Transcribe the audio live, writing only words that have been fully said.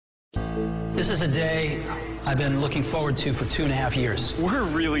This is a day I've been looking forward to for 2.5 years. We're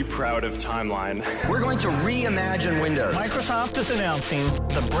really proud of Timeline. We're going to reimagine Windows. Microsoft is announcing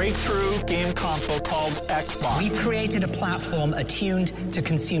the breakthrough game console called Xbox. We've created a platform attuned to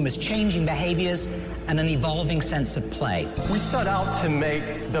consumers' changing behaviors and an evolving sense of play. We set out to make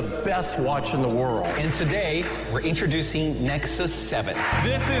the best watch in the world. And today, we're introducing Nexus 7.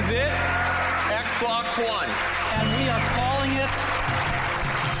 This is it, Xbox One. And we are calling it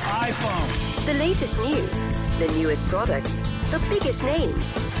iPhone. The latest news, the newest products, the biggest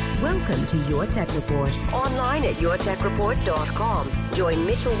names. Welcome to Your Tech Report. Online at YourTechReport.com. Join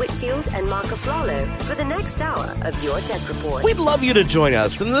Mitchell Whitfield and Mark Aflalo for the next hour of Your Tech Report. We'd love you to join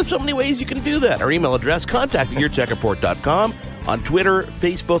us, and there's so many ways you can do that. Our email address, contact at YourTechReport.com. On Twitter,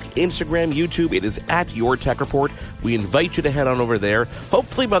 Facebook, Instagram, YouTube, it is at Your Tech Report. We invite you to head on over there.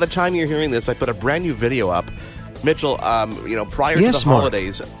 Hopefully by the time you're hearing this, I put a brand new video up. Mitchell, prior to the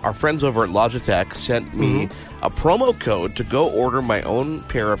holidays, our friends over at Logitech sent me a promo code to go order my own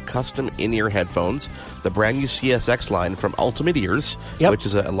pair of custom in-ear headphones, the brand new CSX line from Ultimate Ears, which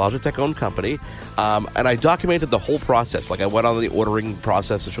is a Logitech-owned company. And I documented the whole process. Like, I went on the ordering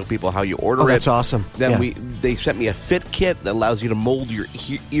process to show people how you order it. That's awesome. Then they sent me a fit kit that allows you to mold your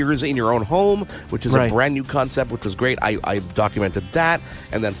ears in your own home, which is a brand new concept, which was great. I documented that.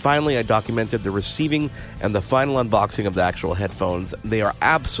 And then finally, I documented the receiving and the final unboxing of the actual headphones. They are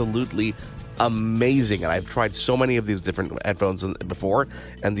absolutely amazing, and I've tried so many of these different headphones before,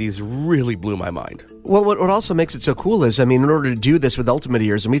 and these really blew my mind. Well, what also makes it so cool is, I mean, in order to do this with Ultimate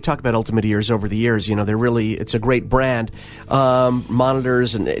Ears, and we've talked about Ultimate Ears over the years, it's a great brand,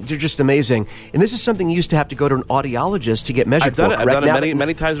 monitors, and they're just amazing. And this is something you used to have to go to an audiologist to get measured for, correct? I've done it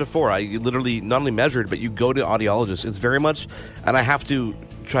many times before. I literally not only measured, but you go to audiologists. It's very much, and I have to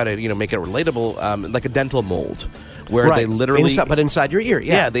try to, make it relatable, like a dental mold. Where they literally... but inside your ear,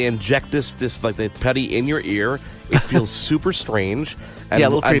 Yeah, they inject this like the putty in your ear. It feels super strange. And, a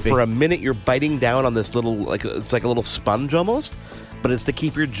little creepy. And for a minute, you're biting down on this little, it's like a little sponge almost. But it's to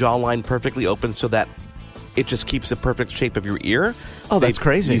keep your jawline perfectly open so that it just keeps the perfect shape of your ear. Oh, that's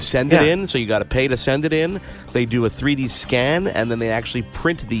crazy. You send it in, so you got to pay to send it in. They do a 3D scan, and then they actually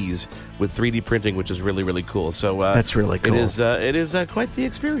print these with 3D printing, which is really, really cool. So that's really cool. It is quite the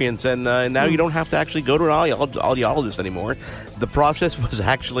experience, and now you don't have to actually go to an audiologist anymore. The process was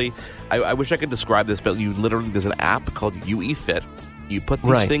actually, I wish I could describe this, but there's an app called UE Fit. You put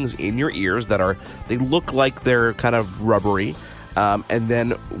these things in your ears they look like they're kind of rubbery, and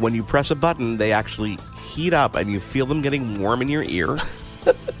then when you press a button, they actually heat up, and you feel them getting warm in your ear.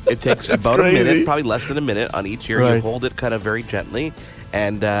 It takes about a minute, probably less than a minute on each ear. You hold it kind of very gently,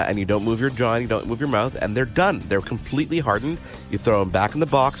 and you don't move your jaw, and you don't move your mouth, and they're done. They're completely hardened. You throw them back in the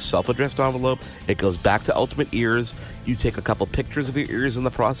box, self-addressed envelope. It goes back to Ultimate Ears. You take a couple pictures of your ears in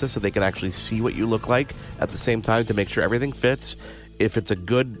the process so they can actually see what you look like at the same time to make sure everything fits. If it's a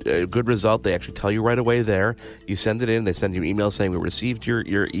good result, they actually tell you right away there. You send it in. They send you an email saying, we received your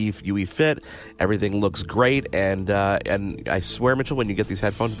UE Fit. Everything looks great. And I swear, Mitchell, when you get these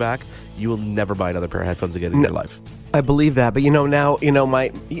headphones back, you will never buy another pair of headphones again in your life. I believe that, but now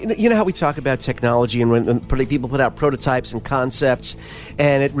how we talk about technology and when people put out prototypes and concepts,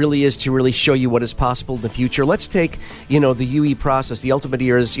 and it really is to really show you what is possible in the future. Let's take the UE process, the Ultimate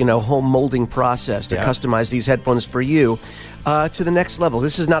Ears home molding process to customize these headphones for you to the next level.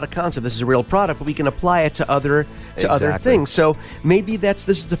 This is not a concept; this is a real product, but we can apply it to other things. So maybe this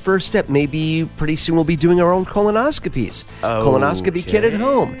is the first step. Maybe pretty soon we'll be doing our own colonoscopies, colonoscopy kit at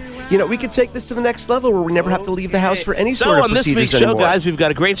home. We could take this to the next level where we never have to leave the house for any sort of procedures anymore. So on this week's show, guys, we've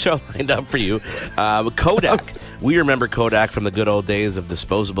got a great show lined up for you. Kodak. Okay. We remember Kodak from the good old days of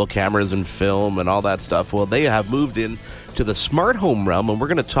disposable cameras and film and all that stuff. Well, they have moved in to the smart home realm, and we're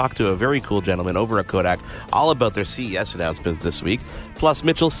going to talk to a very cool gentleman over at Kodak all about their CES announcements this week. Plus,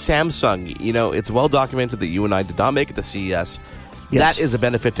 Mitchell, Samsung. It's well documented that you and I did not make it to CES. Yes. That is a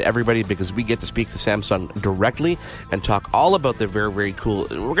benefit to everybody because we get to speak to Samsung directly and talk all about their very, very cool...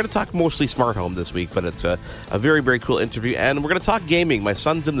 We're going to talk mostly smart home this week, but it's a very, very cool interview. And we're going to talk gaming. My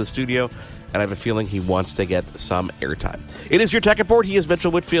son's in the studio, and I have a feeling he wants to get some airtime. It is Your Tech Report. He is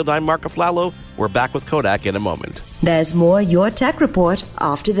Mitchell Whitfield. I'm Mark Aflalo. We're back with Kodak in a moment. There's more Your Tech Report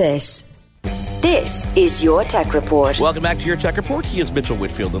after this. This is Your Tech Report. Welcome back to Your Tech Report. He is Mitchell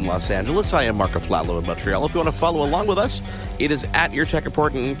Whitfield in Los Angeles. I am Mark Aflalo in Montreal. If you want to follow along with us, it is at Your Tech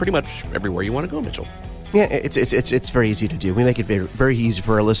Report and pretty much everywhere you want to go, Mitchell. Yeah, it's very easy to do. We make it very, very easy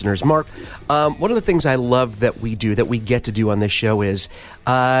for our listeners. Mark, one of the things I love that we do, that we get to do on this show is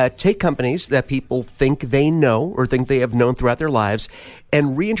take companies that people think they know or think they have known throughout their lives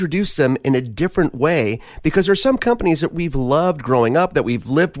and reintroduce them in a different way, because there are some companies that we've loved growing up, that we've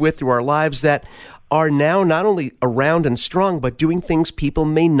lived with through our lives, that are now not only around and strong, but doing things people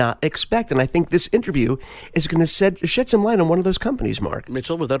may not expect. And I think this interview is going to shed some light on one of those companies, Mark.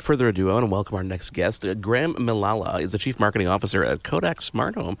 Mitchell, without further ado, I want to welcome our next guest. Graham Milala is the Chief Marketing Officer at Kodak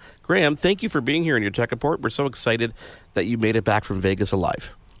Smart Home. Graham, thank you for being here in your Tech Report. We're so excited that you made it back from Vegas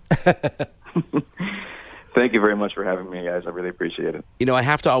alive. Thank you very much for having me, guys. I really appreciate it. You know, I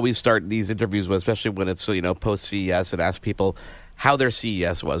have to always start these interviews with, especially when it's, post-CES, and ask people how their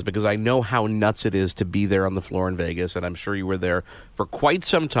CES was, because I know how nuts it is to be there on the floor in Vegas, and I'm sure you were there for quite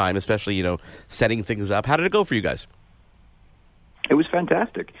some time, especially, setting things up. How did it go for you guys? It was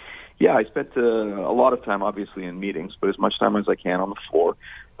fantastic. Yeah, I spent a lot of time, obviously, in meetings, but as much time as I can on the floor.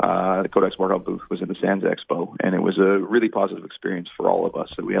 The Kodak Smart Home booth was at the Sands Expo, and it was a really positive experience for all of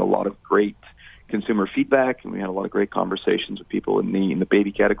us. So we had a lot of great consumer feedback, and we had a lot of great conversations with people in the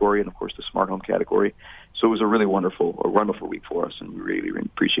baby category and, of course, the smart home category. So it was a really wonderful week for us, and we really, really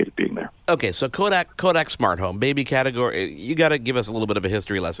appreciated being there. Okay, so Kodak Smart Home, baby category, you got to give us a little bit of a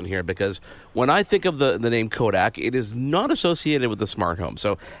history lesson here, because when I think of the name Kodak, it is not associated with the smart home.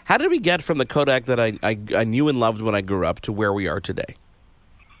 So how did we get from the Kodak that I knew and loved when I grew up to where we are today?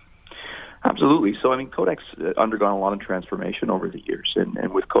 Absolutely. So, Kodak's undergone a lot of transformation over the years.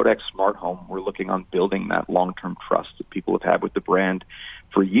 And with Kodak Smart Home, we're looking on building that long-term trust that people have had with the brand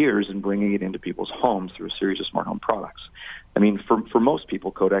for years and bringing it into people's homes through a series of smart home products. For most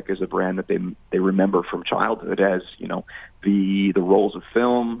people, Kodak is a brand that they remember from childhood as, the rolls of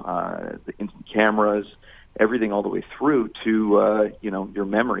film, the instant cameras, everything all the way through to, your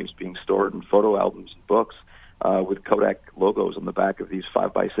memories being stored in photo albums and books. With Kodak logos on the back of these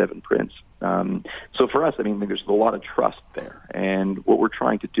 5x7 prints. So for us, there's a lot of trust there. And what we're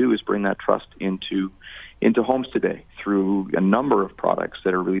trying to do is bring that trust into homes today through a number of products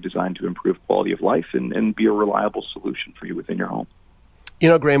that are really designed to improve quality of life and be a reliable solution for you within your home.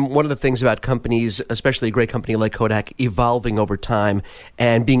 Graham, one of the things about companies, especially a great company like Kodak, evolving over time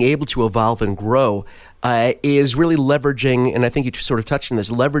and being able to evolve and grow is really leveraging, and I think you sort of touched on this,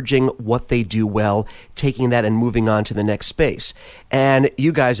 leveraging what they do well, taking that and moving on to the next space. And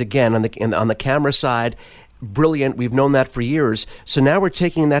you guys, again, on the camera side, brilliant. We've known that for years. So now we're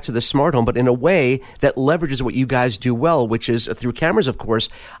taking that to the smart home, but in a way that leverages what you guys do well, which is through cameras, of course.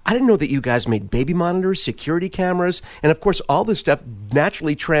 I didn't know that you guys made baby monitors, security cameras, and of course, all this stuff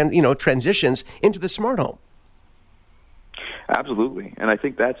naturally transitions into the smart home. Absolutely. And I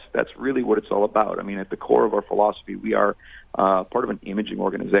think that's really what it's all about. At the core of our philosophy, we are part of an imaging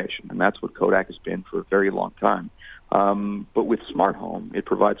organization, and that's what Kodak has been for a very long time. But with smart home, it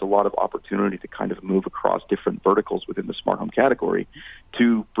provides a lot of opportunity to kind of move across different verticals within the smart home category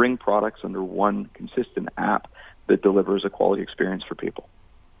to bring products under one consistent app that delivers a quality experience for people.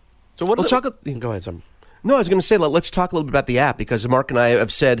 So go ahead, Sam. No, I was going to say, let's talk a little bit about the app, because Mark and I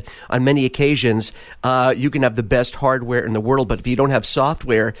have said on many occasions, you can have the best hardware in the world, but if you don't have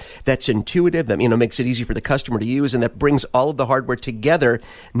software that's intuitive, that makes it easy for the customer to use, and that brings all of the hardware together,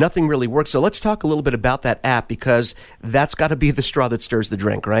 nothing really works. So let's talk a little bit about that app, because that's got to be the straw that stirs the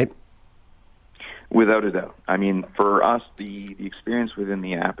drink, right? Without a doubt. For us, the experience within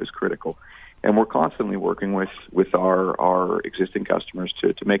the app is critical. And we're constantly working with our existing customers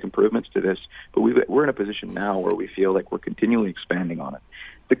to make improvements to this. But we're in a position now where we feel like we're continually expanding on it.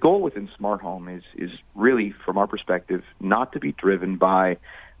 The goal within Smart Home is really, from our perspective, not to be driven by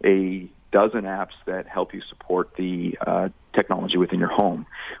a dozen apps that help you support the technology within your home.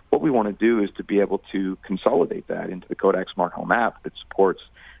 What we want to do is to be able to consolidate that into the Kodak Smart Home app that supports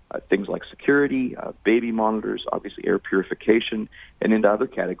things like security, baby monitors, obviously air purification, and into other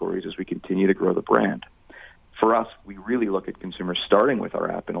categories as we continue to grow the brand. For us, we really look at consumers starting with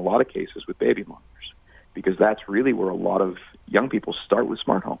our app in a lot of cases with baby monitors, because that's really where a lot of young people start with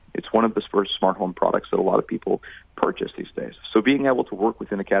smart home. It's one of the first smart home products that a lot of people purchase these days. So being able to work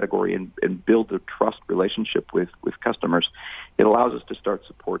within a category and build a trust relationship with customers, it allows us to start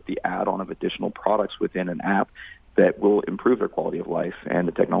support the add-on of additional products within an app that will improve their quality of life and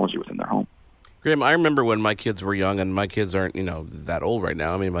the technology within their home. Graham, I remember when my kids were young, and my kids aren't, that old right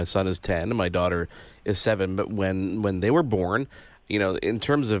now. My son is 10 and my daughter is 7. But when they were born, in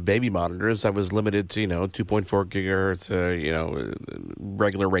terms of baby monitors, I was limited to, 2.4 gigahertz,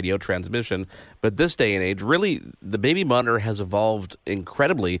 regular radio transmission. But this day and age, really, the baby monitor has evolved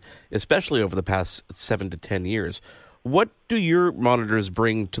incredibly, especially over the past 7 to 10 years. What do your monitors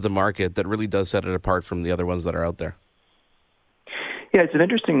bring to the market that really does set it apart from the other ones that are out there? Yeah, it's an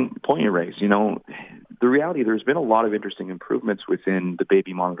interesting point you raise. The reality, there's been a lot of interesting improvements within the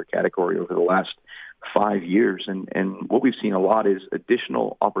baby monitor category over the last 5 years. And what we've seen a lot is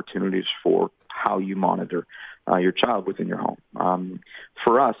additional opportunities for how you monitor your child within your home.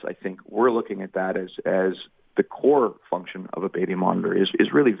 For us, I think we're looking at that as the core function of a baby monitor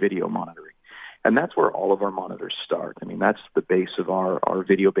is really video monitoring. And that's where all of our monitors start. I mean, that's the base of our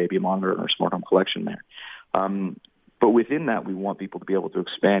video baby monitor and our smart home collection there. But within that, we want people to be able to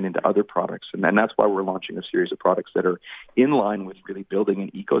expand into other products. And that's why we're launching a series of products that are in line with really building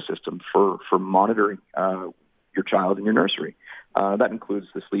an ecosystem for monitoring your child in your nursery. That includes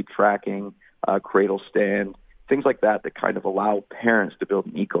the sleep tracking, cradle stand, things like that kind of allow parents to build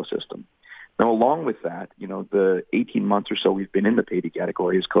an ecosystem. Now, along with that, the 18 months or so we've been in the baby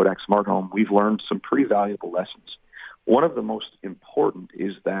category as Kodak Smart Home, we've learned some pretty valuable lessons. One of the most important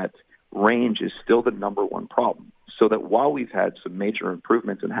is that range is still the number one problem. So that while we've had some major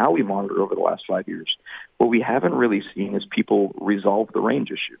improvements in how we monitor over the last 5 years, what we haven't really seen is people resolve the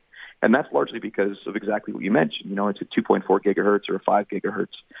range issue. And that's largely because of exactly what you mentioned. It's a 2.4 gigahertz or a 5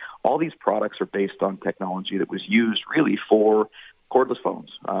 gigahertz. All these products are based on technology that was used really for cordless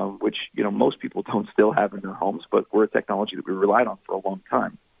phones, which, most people don't still have in their homes, but were a technology that we relied on for a long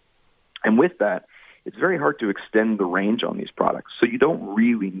time. And with that, it's very hard to extend the range on these products. So you don't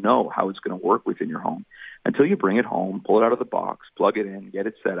really know how it's going to work within your home until you bring it home, pull it out of the box, plug it in, get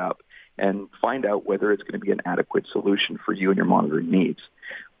it set up, and find out whether it's going to be an adequate solution for you and your monitoring needs.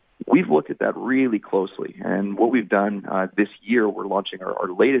 We've looked at that really closely, and what we've done this year, we're launching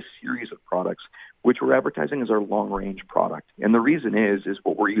our latest series of products, which we're advertising as our long-range product. And the reason is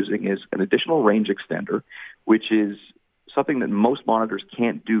what we're using is an additional range extender, which is something that most monitors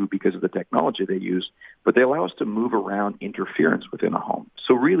can't do because of the technology they use, but they allow us to move around interference within a home.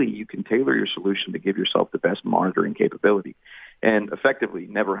 So really, you can tailor your solution to give yourself the best monitoring capability and effectively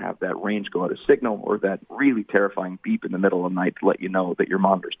never have that range go out of signal or that really terrifying beep in the middle of the night to let you know that your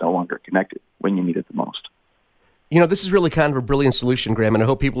monitor's no longer connected when you need it the most. This is really kind of a brilliant solution, Graham, and I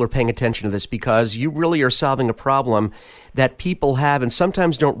hope people are paying attention to this because you really are solving a problem that people have and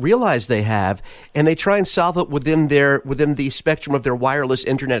sometimes don't realize they have, and they try and solve it within the spectrum of their wireless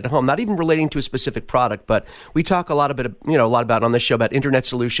internet at home, not even relating to a specific product. But we talk a lot about on this show about internet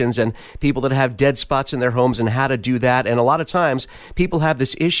solutions and people that have dead spots in their homes and how to do that. And a lot of times people have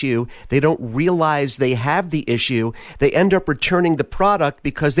this issue. They don't realize they have the issue. They end up returning the product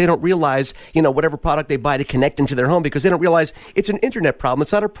because they don't realize, whatever product they buy to connect into their home, because they don't realize it's an internet problem.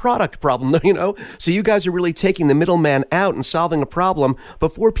 It's not a product problem, So you guys are really taking the middleman out and solving a problem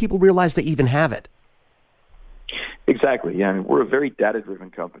before people realize they even have it. Exactly. Yeah, we're a very data-driven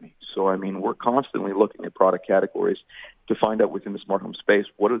company. So, we're constantly looking at product categories to find out within the smart home space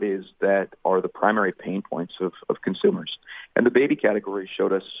what it is that are the primary pain points of consumers. And the baby category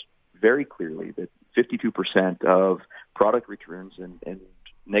showed us very clearly that 52% of product returns and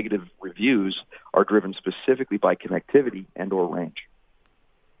negative reviews are driven specifically by connectivity and or range.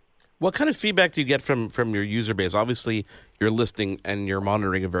 What kind of feedback do you get from your user base? Obviously, you're listening and you're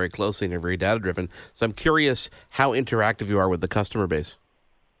monitoring it very closely and you're very data-driven. So I'm curious how interactive you are with the customer base.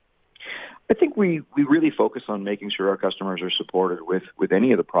 I think we really focus on making sure our customers are supported with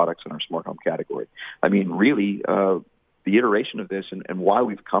any of the products in our smart home category. Really, the iteration of this and why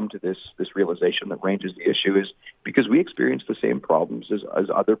we've come to this realization that range is the issue is because we experience the same problems as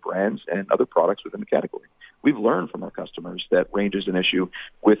other brands and other products within the category. We've learned from our customers that range is an issue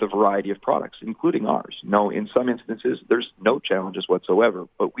with a variety of products, including ours. In some instances, there's no challenges whatsoever,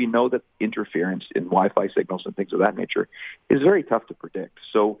 but we know that interference in Wi-Fi signals and things of that nature is very tough to predict.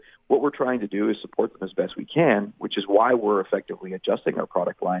 So what we're trying to do is support them as best we can, which is why we're effectively adjusting our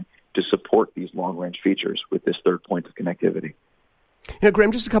product line to support these long-range features with this third point of connectivity.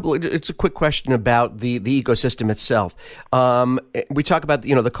 Graham, it's a quick question about the ecosystem itself. We talk about,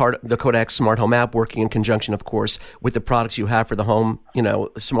 the Kodak Smart Home app working in conjunction, of course, with the products you have for the home,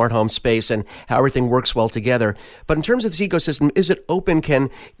 smart home space and how everything works well together. But in terms of this ecosystem, is it open? Can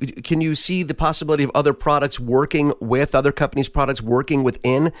you see the possibility of other products working with other companies' products working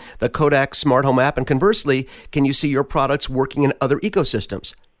within the Kodak Smart Home app? And conversely, can you see your products working in other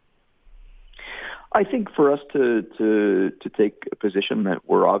ecosystems? I think for us to take a position that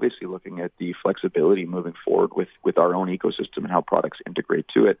we're obviously looking at the flexibility moving forward with our own ecosystem and how products integrate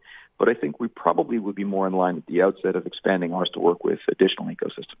to it. But I think we probably would be more in line at the outset of expanding ours to work with additional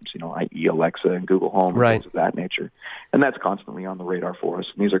ecosystems, i.e. Alexa and Google Home and things of that nature. And that's constantly on the radar for us.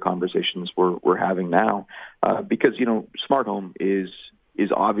 And these are conversations we're having now because, smart home is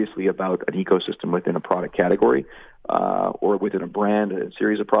obviously about an ecosystem within a product category. or within a brand, a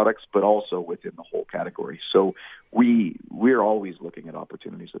series of products, but also within the whole category. So we're always looking at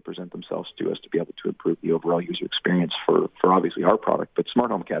opportunities that present themselves to us to be able to improve the overall user experience for obviously our product, but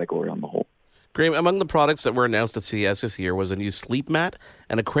smart home category on the whole. Graham, among the products that were announced at CES this year was a new sleep mat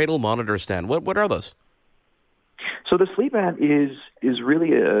and a cradle monitor stand. What are those? So the sleep mat is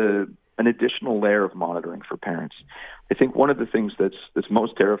really an additional layer of monitoring for parents. I think one of the things that's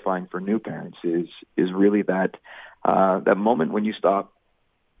most terrifying for new parents is really that moment when you stop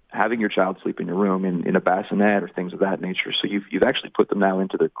having your child sleep in your room in a bassinet or things of that nature. So you've actually put them now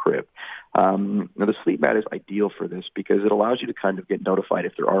into their crib. Now the sleep mat is ideal for this because it allows you to kind of get notified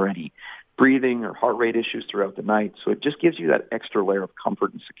if there are any breathing or heart rate issues throughout the night. So it just gives you that extra layer of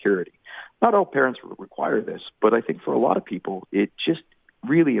comfort and security. Not all parents require this, but I think for a lot of people, it just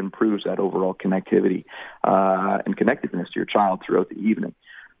really improves that overall connectivity and connectedness to your child throughout the evening.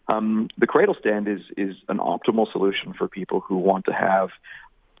 The cradle stand is an optimal solution for people who want to have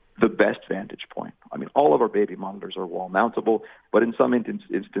the best vantage point. I mean, all of our baby monitors are wall mountable, but in some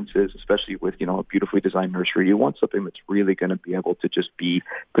instances, especially with, a beautifully designed nursery, you want something that's really going to be able to just be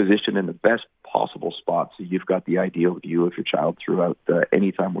positioned in the best possible spot so you've got the ideal view of your child throughout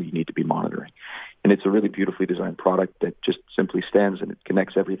any time where you need to be monitoring. And it's a really beautifully designed product that just simply stands and it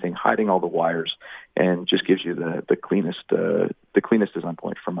connects everything, hiding all the wires, and just gives you the cleanest design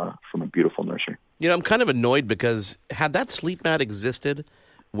point from a beautiful nursery. I'm kind of annoyed because had that sleep mat existed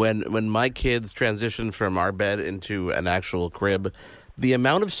when my kids transitioned from our bed into an actual crib, the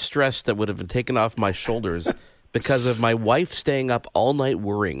amount of stress that would have been taken off my shoulders because of my wife staying up all night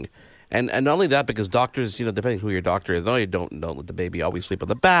worrying. And not only that, because doctors, depending who your doctor is, you don't let the baby always sleep on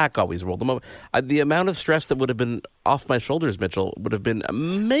the back, always roll them over. The amount of stress that would have been off my shoulders, Mitchell, would have been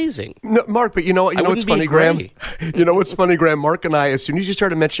amazing. No, Mark, but you know what's funny, Graham? You know what's funny, Graham? Mark and I, as soon as you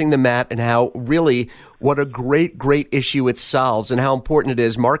started mentioning the mat and how really what a great issue it solves and how important it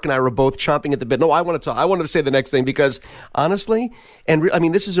is, Mark and I were both chomping at the bit. No, I want to say the next thing because honestly,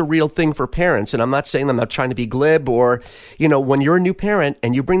 this is a real thing for parents, and I'm not saying I'm not trying to be glib or, when you're a new parent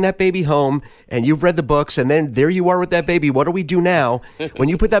and you bring that baby home and you've read the books and then there you are with that baby, what do we do now? When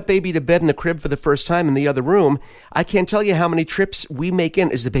you put that baby to bed in the crib for the first time in the other room, I can't tell you how many trips we make in.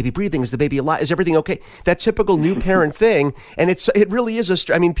 Is the baby breathing? Is the baby alive? Is everything okay? That typical new parent thing. And it really is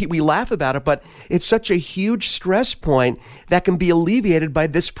we laugh about it, but it's such a huge stress point that can be alleviated by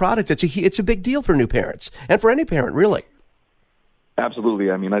this product. It's a big deal for new parents and for any parent, really. Absolutely.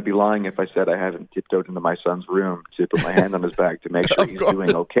 I'd be lying if I said I haven't tiptoed into my son's room to put my hand on his back to make sure he's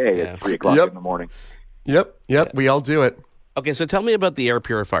doing okay at 3 o'clock in the morning. Yep. We all do it. Okay, so tell me about the air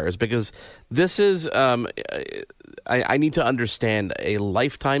purifiers, because this is, I need to understand, a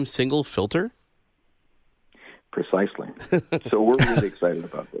lifetime single filter? Precisely. So we're really excited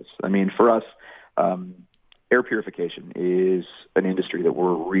about this. For us, air purification is an industry that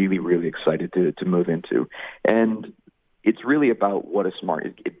we're really, really excited to move into. And it's really about what it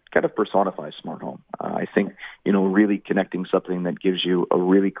kind of personifies smart home. I think, really connecting something that gives you a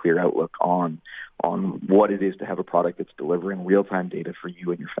really clear outlook on what it is to have a product that's delivering real-time data for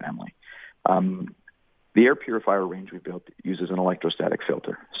you and your family. The air purifier range we built uses an electrostatic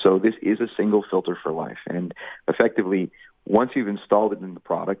filter. So this is a single filter for life. And effectively, once you've installed it in the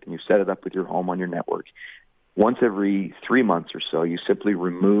product and you've set it up with your home on your network, once every 3 months or so, you simply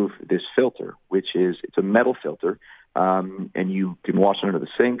remove this filter, it's a metal filter, and you can wash it under the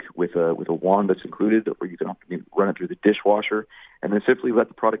sink with a wand that's included, or you can run it through the dishwasher, and then simply let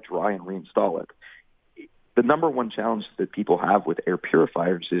the product dry and reinstall it. The number one challenge that people have with air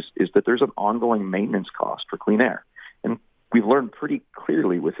purifiers is that there's an ongoing maintenance cost for clean air. And we've learned pretty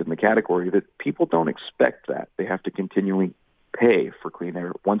clearly within the category that people don't expect that. They have to continually pay for clean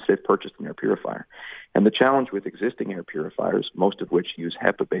air once they've purchased an air purifier. And the challenge with existing air purifiers, most of which use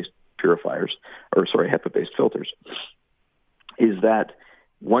HEPA-based filters, is that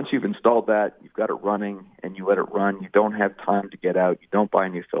once you've installed that, you've got it running, and you let it run, you don't have time to get out, you don't buy a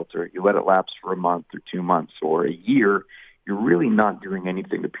new filter, you let it lapse for a month or 2 months or a year, you're really not doing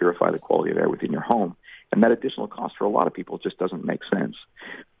anything to purify the quality of air within your home. And that additional cost for a lot of people just doesn't make sense.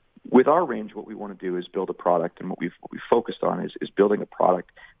 With our range, what we want to do is build a product, and what we've focused on is building a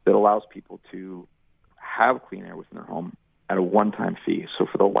product that allows people to have clean air within their home at a one-time fee. So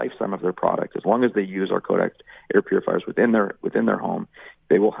for the lifetime of their product, as long as they use our Kodak air purifiers within their home,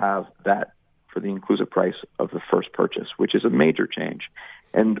 they will have that for the inclusive price of the first purchase, which is a major change.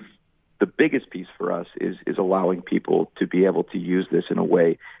 And the biggest piece for us is allowing people to be able to use this in a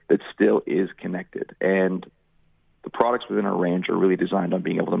way that still is connected. And the products within our range are really designed on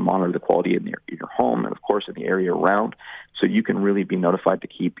being able to monitor the quality in your home and, of course, in the area around, so you can really be notified to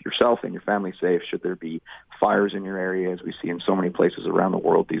keep yourself and your family safe should there be fires in your area, as we see in so many places around the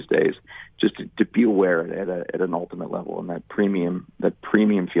world these days, just to be aware at an ultimate level, and that premium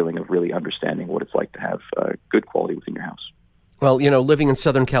feeling of really understanding what it's like to have good quality within your house. Well, living in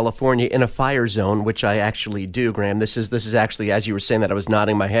Southern California in a fire zone, which I actually do, Graham, this is actually, as you were saying that, I was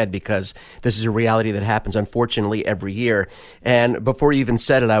nodding my head because this is a reality that happens, unfortunately, every year. And before you even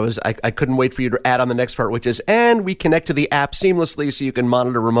said it, I couldn't wait for you to add on the next part, which is, and we connect to the app seamlessly so you can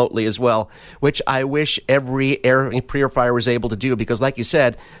monitor remotely as well, which I wish every air purifier was able to do, because like you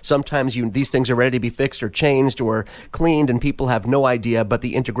said, sometimes these things are ready to be fixed or changed or cleaned and people have no idea. But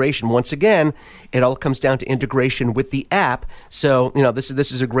the integration, once again, it all comes down to integration with the app. So, this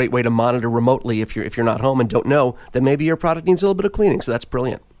is a great way to monitor remotely if you're not home and don't know that maybe your product needs a little bit of cleaning. So that's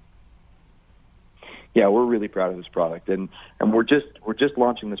brilliant. Yeah, we're really proud of this product, and we're just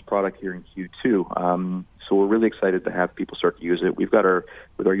launching this product here in Q2. So we're really excited to have people start to use it. We've got our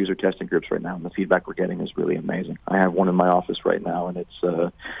user testing groups right now, and the feedback we're getting is really amazing. I have one in my office right now, and it's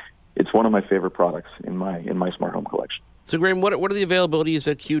one of my favorite products in my smart home collection. So, Graham, what are the availabilities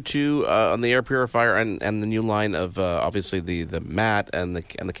at Q2 on the air purifier and the new line of obviously the mat and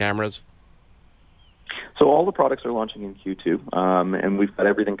the cameras? So all the products are launching in Q2, and we've got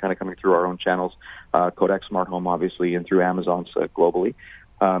everything kind of coming through our own channels, Kodak Smart Home, obviously, and through Amazon's globally.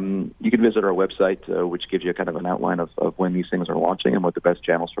 You can visit our website, which gives you kind of an outline of when these things are launching and what the best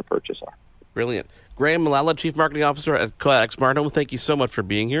channels for purchase are. Brilliant. Graham Malala, Chief Marketing Officer at Kodak Smart Home, thank you so much for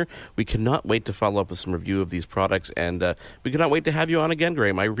being here. We cannot wait to follow up with some review of these products, and we cannot wait to have you on again,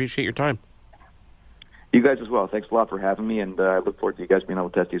 Graham. I appreciate your time. You guys as well. Thanks a lot for having me, and I look forward to you guys being able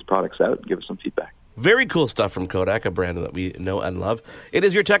to test these products out and give us some feedback. Very cool stuff from Kodak, a brand that we know and love. It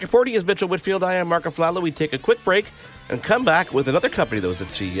is Your Tech Report. He is Mitchell Whitfield. I am Marco Flalo. We take a quick break and come back with another company that was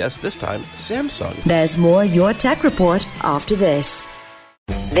at CES, this time Samsung. There's more Your Tech Report after this.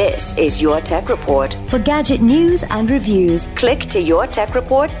 This is Your Tech Report. For gadget news and reviews, click to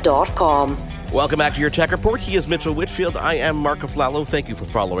YourTechReport.com. Welcome back to Your Tech Report. He is Mitchell Whitfield. I am Marco Flalo. Thank you for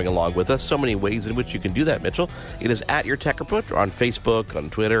following along with us. So many ways in which you can do that, Mitchell. It is at Your Tech Report on Facebook, on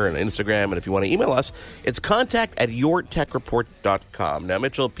Twitter, and Instagram. And if you want to email us, it's contact@YourTechReport.com. Now,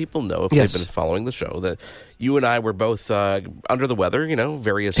 Mitchell, people know if they've been following the show that you and I were both under the weather,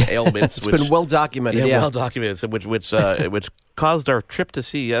 various ailments. It's been well documented. Yeah, well documented, which caused our trip to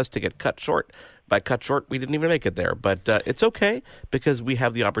CES to get cut short. By cut short, we didn't even make it there. But it's okay because we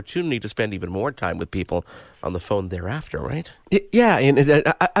have the opportunity to spend even more time with people on the phone thereafter, right? Yeah,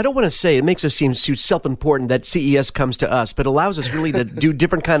 and I don't want to say it makes us seem self-important that CES comes to us, but allows us really to do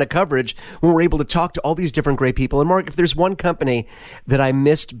different kind of coverage when we're able to talk to all these different great people. And Mark, if there's one company that I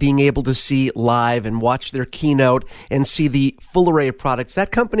missed being able to see live and watch their keynote and see the full array of products,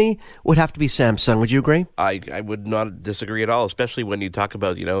 that company would have to be Samsung. Would you agree? I would not disagree at all, especially when you talk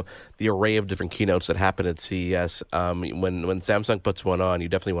about, the array of different keynotes that happen at CES. When Samsung puts one on, you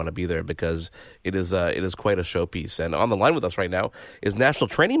definitely want to be there because it is quite a showpiece. And on the line with us right now is National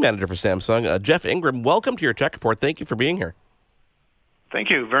Training Manager for Samsung, Jeff Ingram. Welcome to Your Tech Report. Thank you for being here. Thank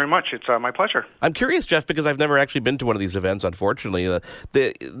you very much. It's my pleasure. I'm curious, Jeff, because I've never actually been to one of these events, unfortunately.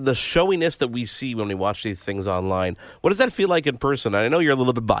 The showiness that we see when we watch these things online, what does that feel like in person? I know you're a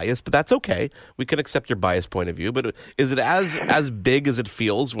little bit biased, but that's okay. We can accept your biased point of view. But is it as big as it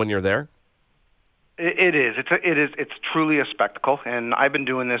feels when you're there? It is. It's truly a spectacle, and I've been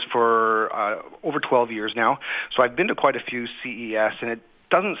doing this for over 12 years now. So I've been to quite a few CES, and it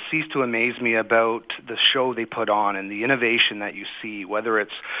doesn't cease to amaze me about the show they put on and the innovation that you see, whether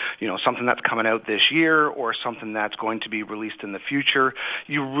it's something that's coming out this year or something that's going to be released in the future.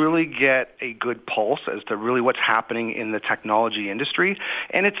 You really get a good pulse as to really what's happening in the technology industry,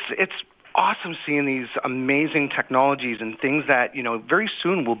 and it's awesome seeing these amazing technologies and things that, very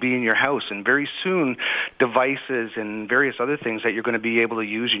soon will be in your house, and very soon devices and various other things that you're going to be able to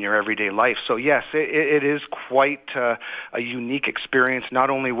use in your everyday life. So yes, it is quite a unique experience, not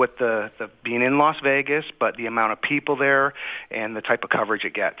only with the being in Las Vegas, but the amount of people there and the type of coverage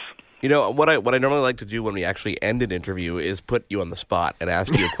it gets. What I normally like to do when we actually end an interview is put you on the spot and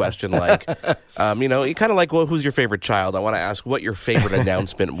ask you a question like, you kind of like, well, who's your favorite child? I want to ask what your favorite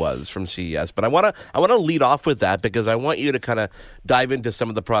announcement was from CES. But I want to lead off with that because I want you to kind of dive into some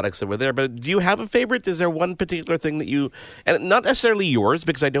of the products that were there. But do you have a favorite? Is there one particular thing that you, and not necessarily yours,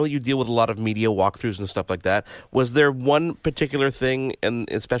 because I know you deal with a lot of media walkthroughs and stuff like that. Was there one particular thing, and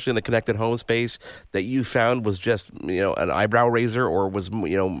especially in the connected home space, that you found was just, an eyebrow raiser or was,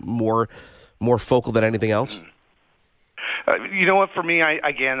 more focal than anything else? You know what? For me, I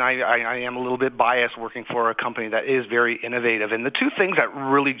am a little bit biased working for a company that is very innovative. And the two things that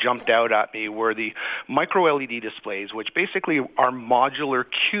really jumped out at me were the micro LED displays, which basically are modular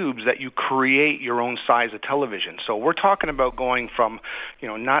cubes that you create your own size of television. So we're talking about going from,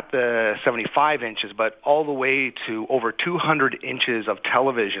 not the 75 inches, but all the way to over 200 inches of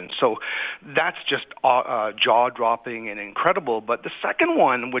television. So that's just jaw-dropping and incredible. But the second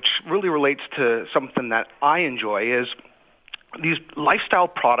one, which really relates to something that I enjoy, is these lifestyle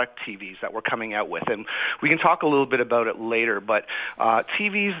product TVs that we're coming out with. And we can talk a little bit about it later, but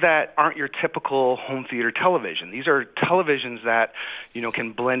TVs that aren't your typical home theater television. These are televisions that,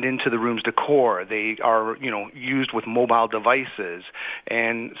 can blend into the room's decor. They are, used with mobile devices,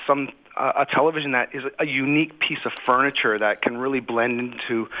 and a television that is a unique piece of furniture that can really blend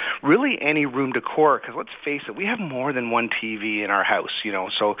into really any room decor. Because let's face it, we have more than one TV in our house,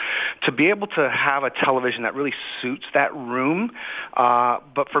 So to be able to have a television that really suits that room,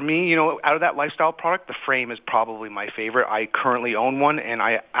 but for me, out of that lifestyle product, the frame is probably my favorite. I currently own one, and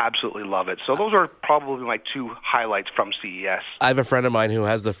I absolutely love it. So those are probably my two highlights from CES. I have a friend of mine who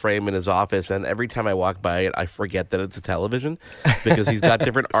has the frame in his office, and every time I walk by it, I forget that it's a television because he's got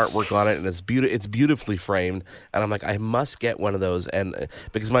different artwork on it, and it's beautifully framed. And I'm like, I must get one of those. And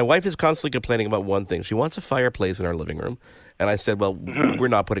because my wife is constantly complaining about one thing, she wants a fireplace in our living room. And I said, well, we're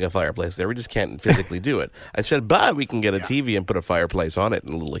not putting a fireplace there. We just can't physically do it. I said, but we can get a TV and put a fireplace on it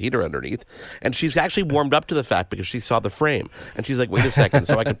and a little heater underneath. And she's actually warmed up to the fact because she saw the frame. And she's like, wait a second.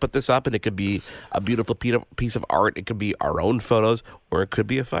 So I could put this up and it could be a beautiful piece of art. It could be our own photos, or it could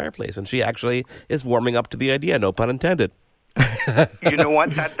be a fireplace. And she actually is warming up to the idea, no pun intended. You know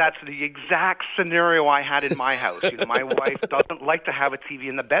what? That's the exact scenario I had in my house. My wife doesn't like to have a TV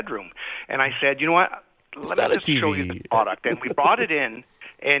in the bedroom. And I said, you know what? Let me just show you the product. And we brought it in,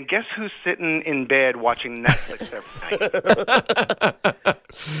 and guess who's sitting in bed watching Netflix every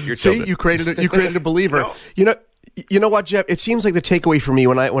night? See, you created a believer. No. You know what, Jeff? It seems like the takeaway for me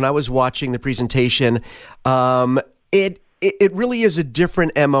when I was watching the presentation, it really is a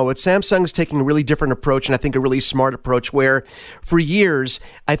different MO. Samsung's taking a really different approach, and I think a really smart approach, where for years,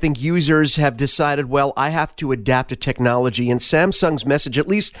 I think users have decided, well, I have to adapt to technology. And Samsung's message, at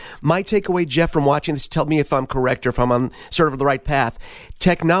least my takeaway, Jeff, from watching this, tell me if I'm correct or if I'm on sort of the right path.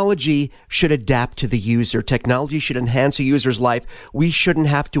 Technology should adapt to the user. Technology should enhance a user's life. We shouldn't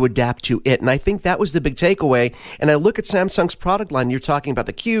have to adapt to it. And I think that was the big takeaway. And I look at Samsung's product line. You're talking about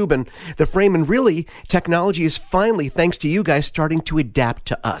the Cube and the frame, and really, technology is finally, thanks to you guys, starting to adapt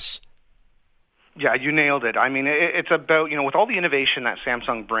to us. Yeah, you nailed it. I mean, it's about, with all the innovation that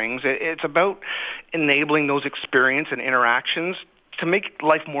Samsung brings, it's about enabling those experience and interactions to make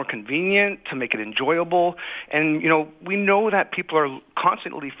life more convenient, to make it enjoyable. And, we know that people are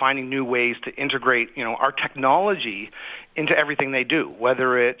constantly finding new ways to integrate, our technology into everything they do,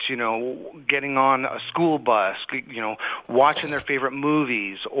 whether it's, getting on a school bus, watching their favorite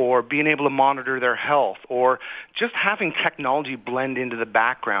movies, or being able to monitor their health, or just having technology blend into the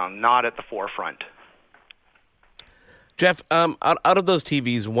background, not at the forefront. Jeff, out of those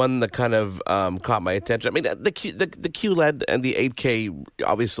TVs, one that kind of caught my attention. I mean, the QLED and the 8K,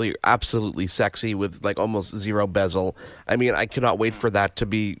 obviously, absolutely sexy with like almost zero bezel. I mean, I cannot wait for that to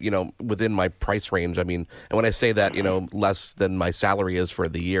be, within my price range. I mean, and when I say that, less than my salary is for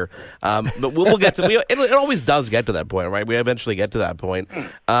the year. But we'll get to it always does get to that point, right? We eventually get to that point.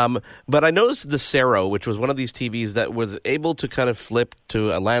 But I noticed the Cero, which was one of these TVs that was able to kind of flip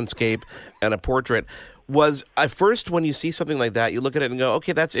to a landscape and a portrait. Was at first, when you see something like that, you look at it and go,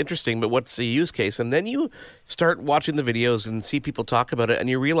 okay, that's interesting, but what's the use case? And then you start watching the videos and see people talk about it, and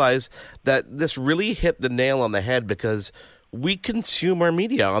you realize that this really hit the nail on the head, because we consume our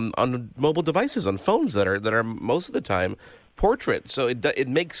media on mobile devices, on phones that are most of the time portraits. So it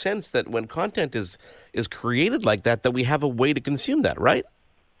makes sense that when content is created like that we have a way to consume that, right?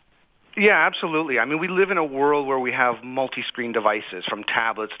 Yeah, absolutely. I mean, we live in a world where we have multi-screen devices, from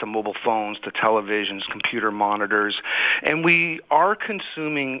tablets to mobile phones to televisions, computer monitors, and we are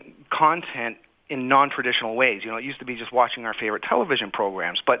consuming content in non-traditional ways. It used to be just watching our favorite television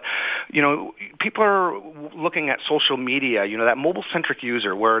programs, but, people are looking at social media, that mobile-centric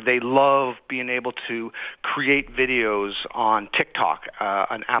user where they love being able to create videos on TikTok,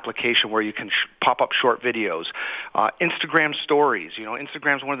 an application where you can pop up short videos. Instagram stories,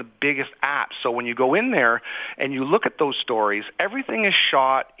 Instagram's one of the biggest apps. So when you go in there and you look at those stories, everything is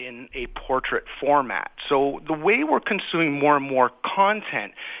shot in a portrait format. So the way we're consuming more and more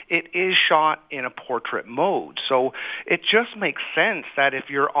content, it is shot in a portrait mode. So it just makes sense that if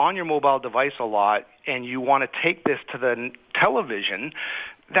you're on your mobile device a lot and you want to take this to the television,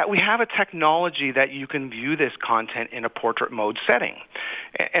 that we have a technology that you can view this content in a portrait mode setting.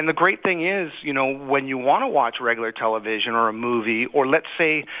 And the great thing is, when you want to watch regular television or a movie, or let's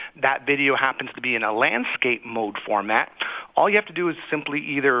say that video happens to be in a landscape mode format, all you have to do is simply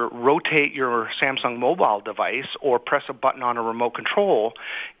either rotate your Samsung mobile device or press a button on a remote control,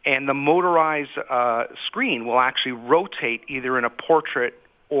 and the motorized screen will actually rotate either in a portrait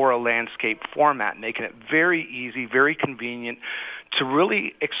or a landscape format, making it very easy, very convenient to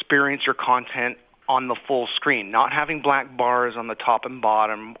really experience your content on the full screen, not having black bars on the top and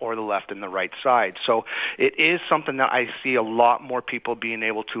bottom or the left and the right side. So it is something that I see a lot more people being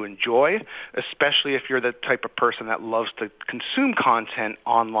able to enjoy, especially if you're the type of person that loves to consume content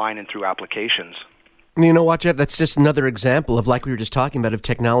online and through applications. You know what, Jeff, that's just another example of, like we were just talking about, of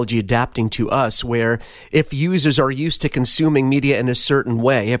technology adapting to us, where if users are used to consuming media in a certain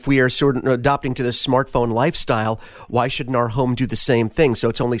way, if we are sort of adopting to the smartphone lifestyle, why shouldn't our home do the same thing? So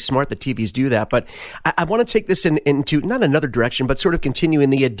it's only smart that TVs do that. But I want to take this into not another direction, but sort of continue in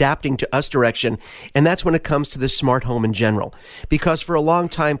the adapting to us direction. And that's when it comes to the smart home in general. Because for a long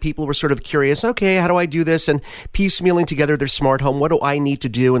time, people were sort of curious, okay, how do I do this? And piecemealing together their smart home, what do I need to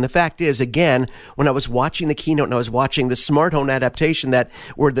do? And the fact is, again, when I was watching the keynote and I was watching the smart home adaptation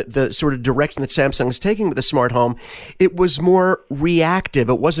or the sort of direction that Samsung is taking with the smart home, it was more reactive.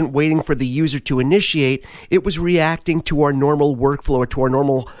 It wasn't waiting for the user to initiate. It was reacting to our normal workflow or to our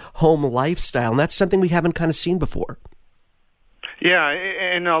normal home lifestyle. And that's something we haven't kind of seen before. Yeah,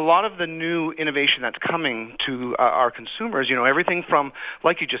 and a lot of the new innovation that's coming to our consumers, everything from,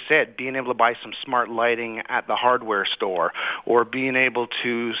 like you just said, being able to buy some smart lighting at the hardware store, or being able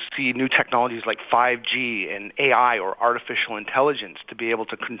to see new technologies like 5G and AI or artificial intelligence to be able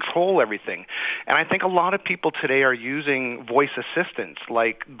to control everything. And I think a lot of people today are using voice assistants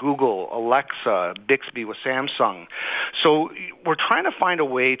like Google, Alexa, Bixby with Samsung. So we're trying to find a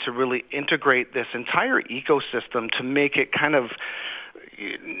way to really integrate this entire ecosystem to make it kind of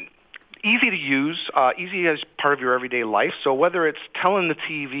easy to use, easy as part of your everyday life. So whether it's telling the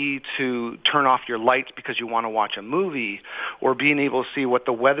TV to turn off your lights because you want to watch a movie, or being able to see what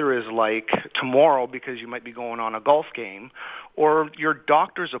the weather is like tomorrow because you might be going on a golf game, or your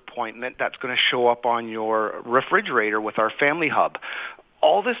doctor's appointment that's going to show up on your refrigerator with our Family Hub.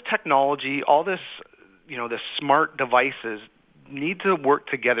 All this technology, all this, the smart devices need to work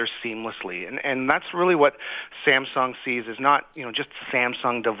together seamlessly. And that's really what Samsung sees is not, just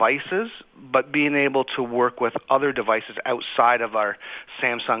Samsung devices, but being able to work with other devices outside of our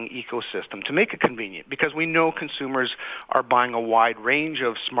Samsung ecosystem to make it convenient, because we know consumers are buying a wide range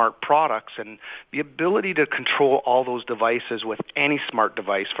of smart products, and the ability to control all those devices with any smart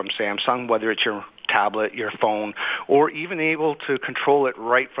device from Samsung, whether it's your tablet, your phone, or even able to control it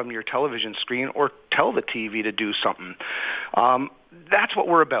right from your television screen or tell the TV to do something. That's what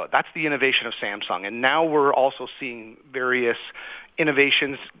we're about. That's the innovation of Samsung. And now we're also seeing various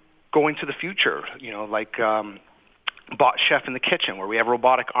innovations going to the future, like Bot Chef in the kitchen, where we have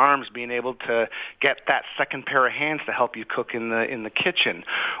robotic arms being able to get that second pair of hands to help you cook in the kitchen,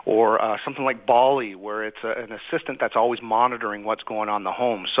 or something like Bolly, where it's an assistant that's always monitoring what's going on in the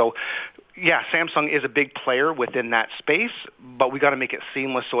home. So, yeah, Samsung is a big player within that space, but we got to make it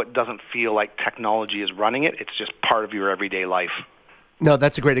seamless so it doesn't feel like technology is running it. It's just part of your everyday life. No,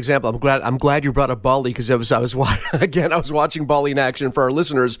 that's a great example. I'm glad you brought up Bolly, because I was watching Bolly in action. For our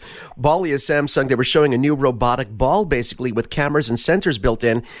listeners, Bolly is Samsung. They were showing a new robotic ball, basically with cameras and sensors built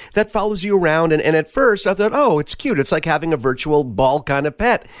in, that follows you around. And at first I thought, oh, it's cute. It's like having a virtual ball kind of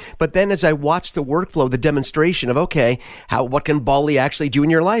pet. But then as I watched the workflow, the demonstration of, okay, what can Bolly actually do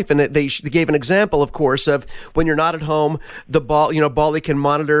in your life? And they gave an example, of course, of when you're not at home, the Bolly can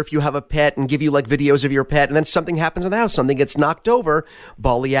monitor if you have a pet and give you like videos of your pet, and then something happens in the house, something gets knocked over,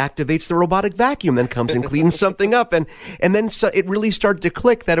 Bolly activates the robotic vacuum, then comes and cleans something up. And then it really started to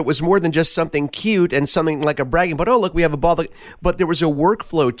click that it was more than just something cute and something like a bragging, but, oh, look, we have a ball. But there was a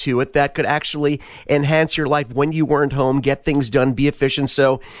workflow to it that could actually enhance your life when you weren't home, get things done, be efficient.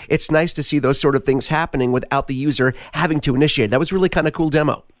 So it's nice to see those sort of things happening without the user having to initiate. That was really kind of cool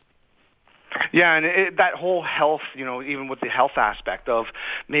demo. Yeah, and that whole health, even with the health aspect of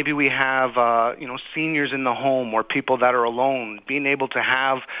maybe we have, seniors in the home or people that are alone, being able to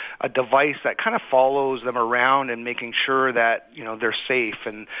have a device that kind of follows them around and making sure that, they're safe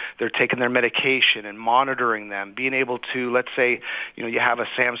and they're taking their medication and monitoring them, being able to, let's say, you have a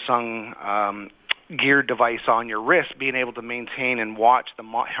Samsung geared device on your wrist, being able to maintain and watch the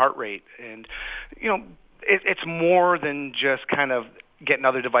heart rate. And, it's more than just kind of getting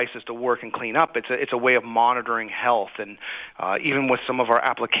other devices to work and clean up. It's a way of monitoring health. And even with some of our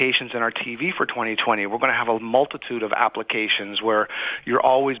applications in our TV for 2020, we're going to have a multitude of applications where you're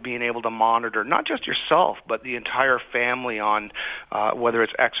always being able to monitor not just yourself, but the entire family on whether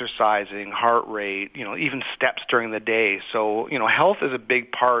it's exercising, heart rate, even steps during the day. So, health is a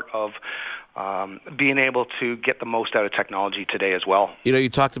big part of being able to get the most out of technology today as well. You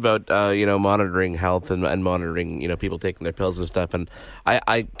talked about monitoring health and monitoring people taking their pills and stuff, and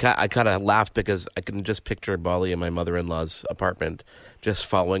I kind of laughed because I can just picture Molly in my mother-in-law's apartment, just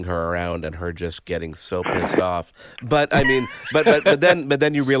following her around and her just getting so pissed off. But I mean, but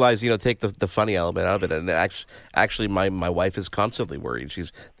then you realize, take the funny element out of it. And actually my wife is constantly worried.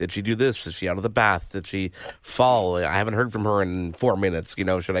 Did she do this? Is she out of the bath? Did she fall? I haven't heard from her in 4 minutes.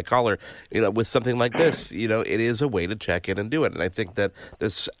 Should I call her? With something like this, it is a way to check in and do it. And I think that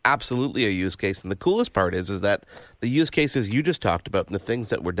there's absolutely a use case. And the coolest part is that the use cases you just talked about and the things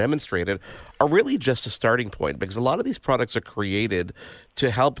that were demonstrated are really just a starting point, because a lot of these products are created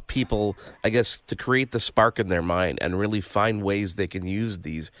to help people, I guess, to create the spark in their mind and really find ways they can use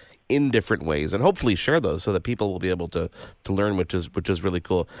these in different ways, and hopefully share those so that people will be able to learn, which is really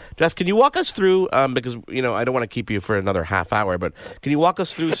cool. Jeff, can you walk us through, because I don't want to keep you for another half hour, but can you walk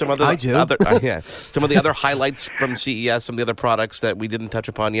us through some other some of the other highlights from CES, some of the other products that we didn't touch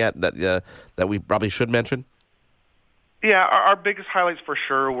upon yet that we probably should mention? Yeah, our biggest highlights for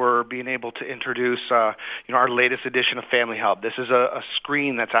sure were being able to introduce, our latest edition of Family Hub. This is a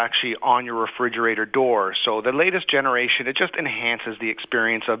screen that's actually on your refrigerator door. So the latest generation, it just enhances the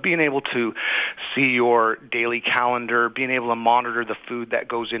experience of being able to see your daily calendar, being able to monitor the food that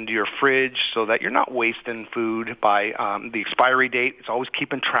goes into your fridge so that you're not wasting food by the expiry date. It's always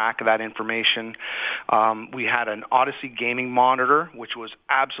keeping track of that information. We had an Odyssey gaming monitor, which was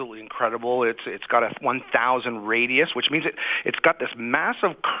absolutely incredible. It's got a 1,000 radius, which means it's got this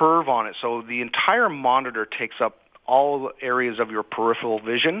massive curve on it. So the entire monitor takes up all areas of your peripheral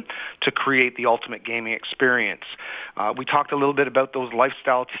vision to create the ultimate gaming experience. We talked a little bit about those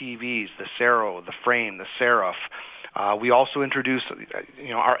lifestyle TVs, the Sero, the Frame, the Seraph. We also introduced,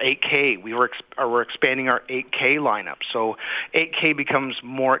 our 8K. We're expanding our 8K lineup. So 8K becomes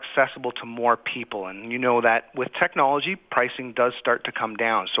more accessible to more people. And you know that with technology, pricing does start to come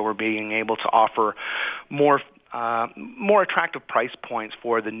down. So we're being able to offer more attractive price points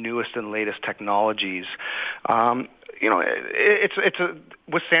for the newest and latest technologies. With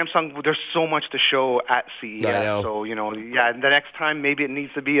Samsung, there's so much to show at CES. So, the next time maybe it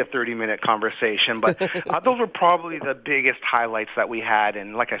needs to be a 30-minute conversation. But those were probably the biggest highlights that we had.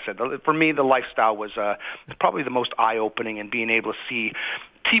 And like I said, for me, the lifestyle was probably the most eye-opening, and being able to see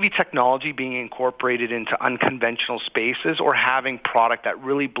TV technology being incorporated into unconventional spaces, or having product that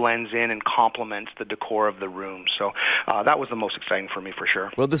really blends in and complements the decor of the room. So that was the most exciting for me, for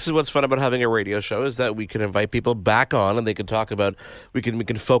sure. Well, this is what's fun about having a radio show, is that we can invite people back on and they can talk about, we can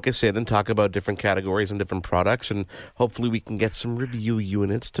focus in and talk about different categories and different products, and hopefully we can get some review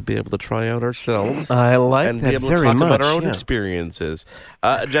units to be able to try out ourselves. I like and that be able very to talk much, about our own experiences.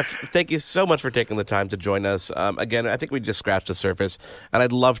 Jeff, thank you so much for taking the time to join us. Again, I think we just scratched the surface, and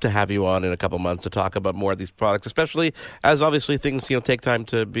I'd love to have you on in a couple months to talk about more of these products, especially as obviously things take time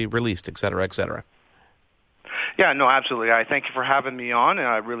to be released, et cetera, et cetera. Yeah, no, absolutely. I thank you for having me on, and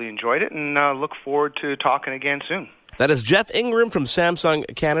I really enjoyed it, and look forward to talking again soon. That is Jeff Ingram from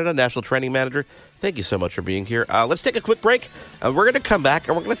Samsung Canada, National Training Manager. Thank you so much for being here. Let's take a quick break. We're going to come back,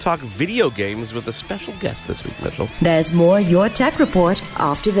 and we're going to talk video games with a special guest this week, Mitchell. There's more Your Tech Report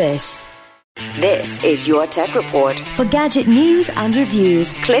after this. This is Your Tech Report. For gadget news and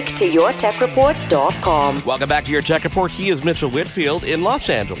reviews, click to YourTechReport.com. Welcome back to Your Tech Report. He is Mitchell Whitfield in Los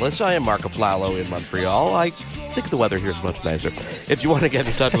Angeles. I am Marco Flalo in Montreal. I think the weather here is much nicer. If you want to get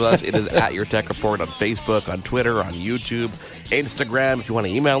in touch with us, it is at Your Tech Report on Facebook, on Twitter, on YouTube, Instagram. If you want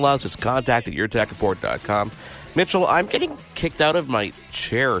to email us, it's contact@YourTechReport.com. Mitchell, I'm getting kicked out of my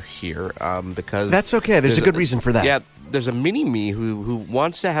chair here because... That's okay. There's a good reason for that. Yeah, there's a mini-me who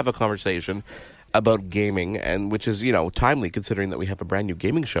wants to have a conversation about gaming, and which is, timely considering that we have a brand new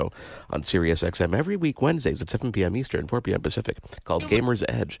gaming show on Sirius XM every week, Wednesdays at 7 p.m. Eastern, 4 p.m. Pacific, called Gamer's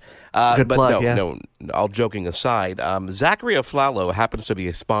Edge. Good plug, no, all joking aside, Zachary Aflalo happens to be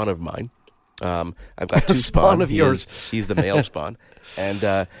a spawn of mine. I've got two Spawn of yours. He's the male spawn.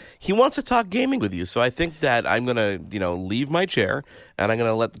 And he wants to talk gaming with you. So I think that I'm going to, leave my chair and I'm going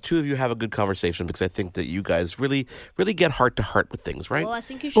to let the two of you have a good conversation because I think that you guys really, really get heart to heart with things, right? Well, I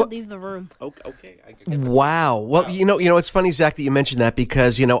think you should leave the room. Okay. Wow. Well, it's funny, Zach, that you mentioned that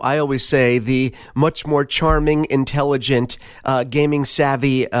because, I always say the much more charming, intelligent, gaming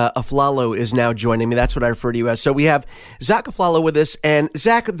savvy Aflalo is now joining me. That's what I refer to you as. So we have Zach Aflalo with us. And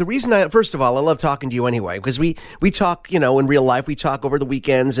Zach, the reason first of all, I love talking to you anyway, because we talk, in real life, we talk over the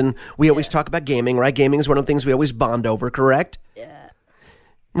weekends and we always talk about gaming, right? Gaming is one of the things we always bond over, correct? Yeah.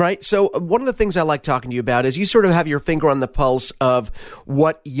 Right. So one of the things I like talking to you about is you sort of have your finger on the pulse of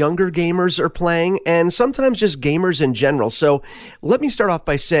what younger gamers are playing and sometimes just gamers in general. So let me start off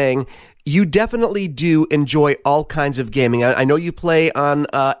by saying you definitely do enjoy all kinds of gaming. I know you play on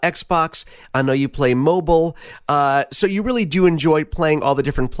Xbox. I know you play mobile. So you really do enjoy playing all the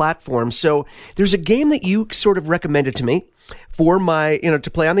different platforms. So there's a game that you sort of recommended to me for my,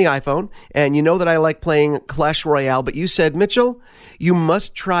 to play on the iPhone. And you know that I like playing Clash Royale, but you said, Mitchell, you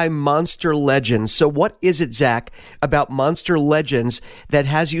must try Monster Legends. So what is it, Zach, about Monster Legends that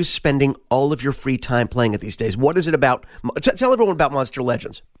has you spending all of your free time playing it these days? What is it about? Tell everyone about Monster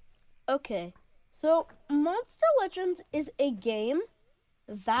Legends. Okay, so Monster Legends is a game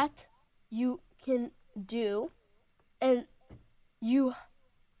that you can do, and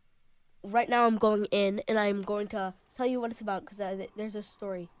right now I'm going in, and I'm going to tell you what it's about, because there's a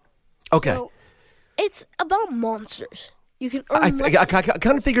story. Okay. So, it's about monsters. You can earn... I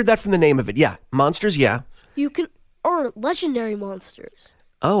kind of figured that from the name of it. Yeah, monsters, yeah. You can earn legendary monsters.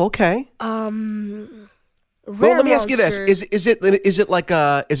 Oh, okay. Well, let me ask you this: is it like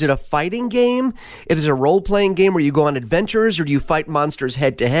a fighting game? Is it a role playing game where you go on adventures, or do you fight monsters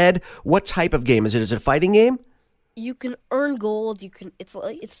head to head? What type of game is it? Is it a fighting game? You can earn gold.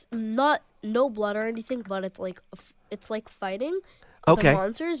 It's not no blood or anything, but it's like fighting. Okay.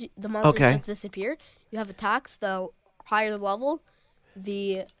 The monsters just disappear. You have attacks. The higher the level,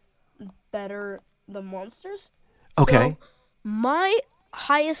 the better the monsters. Okay. So my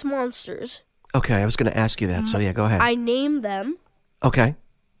highest monsters. Okay, I was going to ask you that, so yeah, go ahead. I named them. Okay.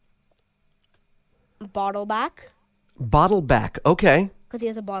 Bottleback. Bottleback, okay. Because he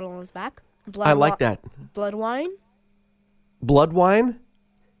has a bottle on his back. I like that. Blood wine. Blood wine?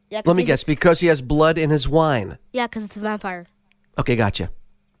 Yeah. Let me guess, because he has blood in his wine. Yeah, because it's a vampire. Okay, gotcha.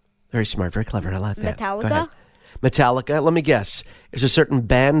 Very smart, very clever. I like that. Metallica. Go ahead. Metallica. Let me guess. Is there a certain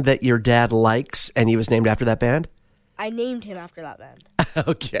band that your dad likes, and he was named after that band? I named him after that band.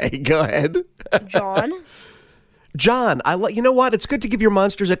 Okay, go ahead. John. John. You know what? It's good to give your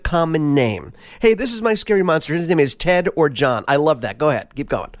monsters a common name. Hey, this is my scary monster. His name is Ted or John. I love that. Go ahead. Keep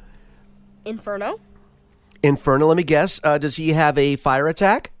going. Inferno. Inferno. Let me guess. Does he have a fire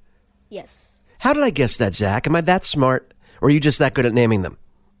attack? Yes. How did I guess that, Zach? Am I that smart? Or are you just that good at naming them?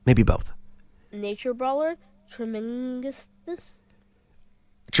 Maybe both. Nature Brawler. Tremengus.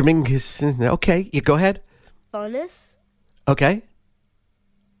 Okay, you go ahead. Funness. Okay.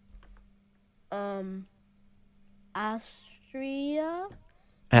 Astria.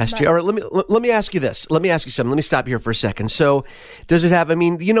 All right, let me ask you this. Let me ask you something. Let me stop here for a second. So, does it have?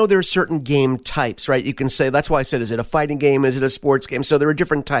 There are certain game types, right? You can say that's why I said, is it a fighting game? Is it a sports game? So there are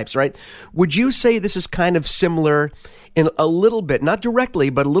different types, right? Would you say this is kind of similar in a little bit, not directly,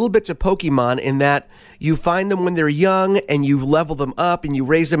 but a little bit to Pokemon in that you find them when they're young and you level them up and you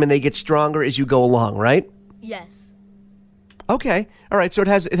raise them and they get stronger as you go along, right? Yes. Okay. All right. So it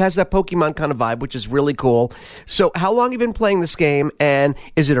has that Pokemon kind of vibe, which is really cool. So how long have you been playing this game? And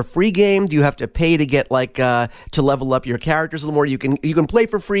is it a free game? Do you have to pay to get to level up your characters a little more? You can play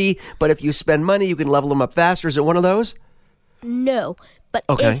for free, but if you spend money, you can level them up faster. Is it one of those? No. But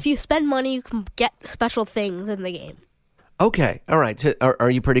if you spend money, you can get special things in the game. Okay, all right. Are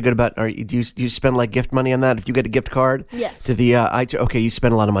you pretty good about? Do you spend like gift money on that? If you get a gift card, yes. To the okay, you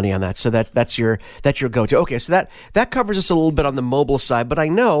spend a lot of money on that. So that's your go-to. Okay, so that covers us a little bit on the mobile side, but I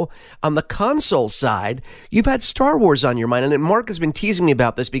know on the console side, you've had Star Wars on your mind, and Mark has been teasing me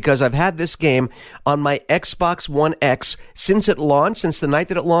about this because I've had this game on my Xbox One X since it launched, since the night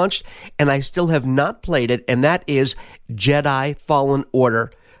that it launched, and I still have not played it. And that is Jedi Fallen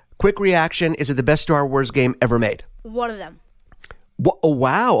Order. Quick reaction: is it the best Star Wars game ever made? One of them. Oh,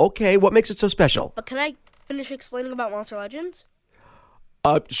 wow. Okay. What makes it so special? But can I finish explaining about Monster Legends?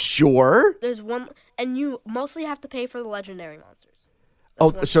 Sure. There's one, and you mostly have to pay for the legendary monsters.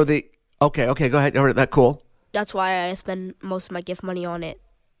 Okay. Go ahead. All right, that's cool. That's why I spend most of my gift money on it.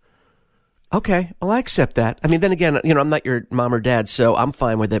 Okay. Well, I accept that. Then again, I'm not your mom or dad, so I'm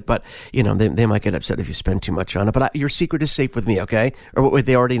fine with it. But, they might get upset if you spend too much on it. But your secret is safe with me, okay? Or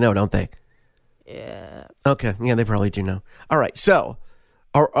they already know, don't they? Yeah. Okay. Yeah, they probably do know. All right. So,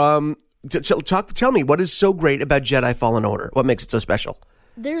 tell me, what is so great about Jedi Fallen Order? What makes it so special?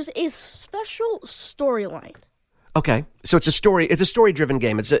 There's a special storyline. Okay. So it's a story-driven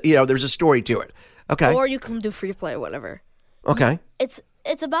game. There's a story to it. Okay. Or you can do free play or whatever. Okay. It's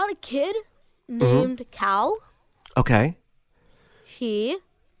about a kid named Cal. Okay. He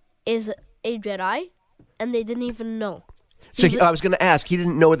is a Jedi, and they didn't even know. So I was going to ask, he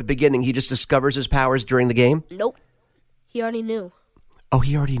didn't know at the beginning. He just discovers his powers during the game? Nope. He already knew. Oh,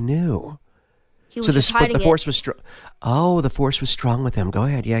 he already knew. He was just hiding the Force was strong. Oh, the Force was strong with him. Go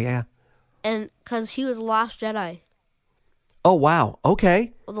ahead. Yeah. And because he was the last Jedi. Oh, wow.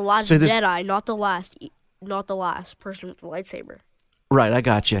 Okay. Well, the last Jedi, not the last person with the lightsaber. Right, I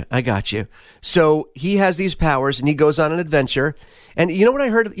got you. So he has these powers, and he goes on an adventure. And you know what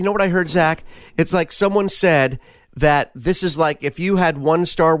I heard, Zach? It's like someone said that this is like if you had one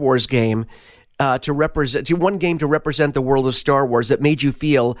Star Wars game to represent the world of Star Wars that made you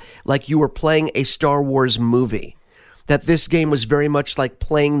feel like you were playing a Star Wars movie. That this game was very much like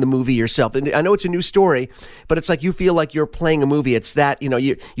playing the movie yourself. And I know it's a new story, but it's like you feel like you're playing a movie. It's that,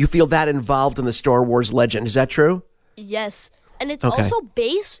 you feel that involved in the Star Wars legend. Is that true? Yes. And it's also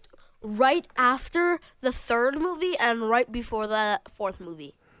based right after the third movie and right before the fourth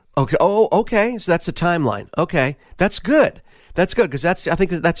movie. Okay. Oh, okay. So that's the timeline. Okay. That's good. Because I think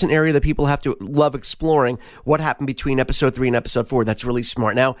that's an area that people have to love exploring. What happened between episode 3 and episode 4? That's really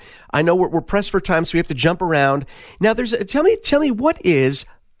smart. Now, I know we're pressed for time, so we have to jump around. Now, tell me what is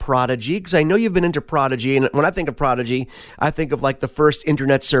Prodigy? Because I know you've been into Prodigy, and when I think of Prodigy, I think of like the first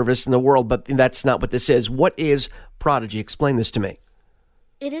internet service in the world, but that's not what this is. What is Prodigy? Explain this to me.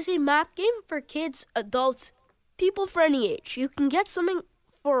 It is a math game for kids, adults, people for any age. You can get something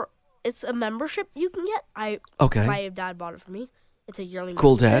for... It's a membership you can get. My dad bought it for me. It's a yearly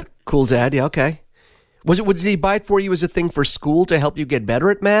membership. Cool dad. Yeah, okay. Did he buy it for you as a thing for school to help you get better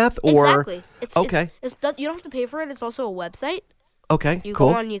at math? Or exactly. You don't have to pay for it. It's also a website. Okay, you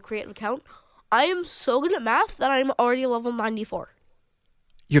cool. go on, you create an account. I am so good at math that I'm already level 94.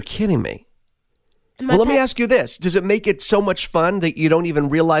 You're kidding me. Well, let me ask you this. Does it make it so much fun that you don't even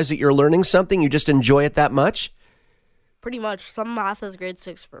realize that you're learning something? You just enjoy it that much? Pretty much. Some math is grade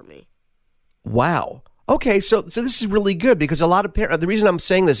 6 for me. Wow. Okay, so this is really good because a lot of parents, the reason I'm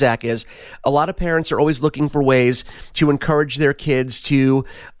saying this, Zach, is a lot of parents are always looking for ways to encourage their kids to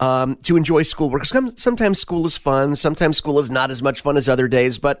enjoy schoolwork. Sometimes school is fun, sometimes school is not as much fun as other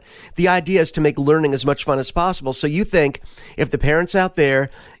days, but the idea is to make learning as much fun as possible. So you think if the parents out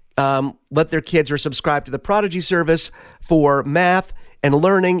there let their kids or subscribe to the Prodigy service for math and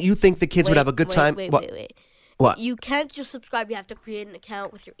learning, you think the kids would have a good time? Wait. What? You can't just subscribe. You have to create an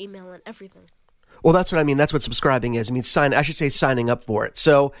account with your email and everything. Well, that's what I mean. That's what subscribing is. I mean, signing up for it.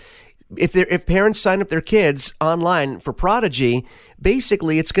 So if parents sign up their kids online for Prodigy,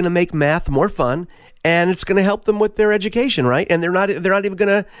 basically it's going to make math more fun and it's going to help them with their education, right? And they're not even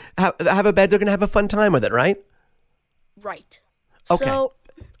going to they're going to have a fun time with it, right? Right. Okay. So,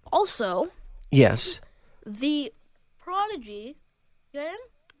 also, yes, the Prodigy game,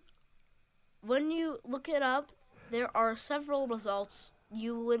 when you look it up, there are several results.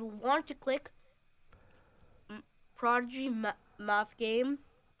 You would want to click Prodigy math game.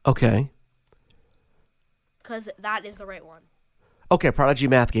 Okay. Because that is the right one. Okay, Prodigy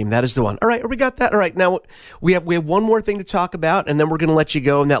math game. That is the one. All right, we got that. All right, now we have one more thing to talk about, and then we're going to let you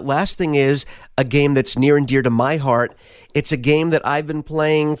go. And that last thing is a game that's near and dear to my heart. It's a game that I've been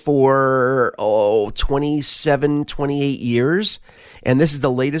playing for 27, 28 years, and this is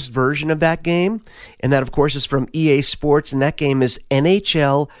the latest version of that game. And that, of course, is from EA Sports, and that game is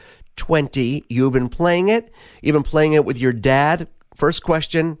NHL 20. You've been playing it. You've been playing it with your dad. First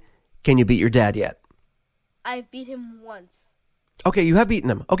question: can you beat your dad yet? I've beat him once. Okay, you have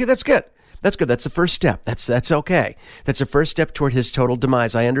beaten him. Okay, that's good. That's good. That's the first step. That's okay. That's the first step toward his total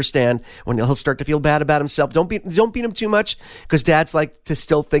demise. I understand when he'll start to feel bad about himself. Don't beat him too much because dads like to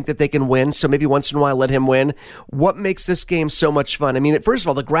still think that they can win. So maybe once in a while let him win. What makes this game so much fun? I mean, first of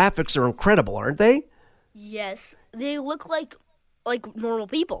all, the graphics are incredible, aren't they? Yes, they look like normal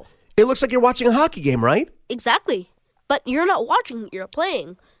people. It looks like you're watching a hockey game, right? Exactly. But you're not watching, you're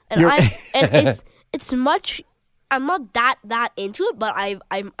playing. And it's much. I'm not that into it, but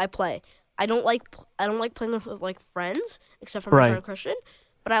I play. I don't like playing with like friends, except for my friend Christian.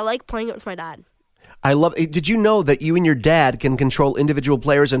 But I like playing it with my dad. I love. Did you know that you and your dad can control individual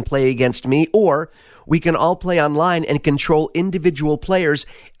players and play against me, or we can all play online and control individual players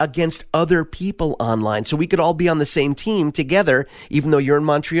against other people online? So we could all be on the same team together, even though you're in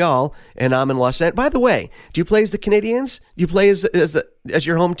Montreal and I'm in Los Angeles. By the way, do you play as the Canadiens? Do you play as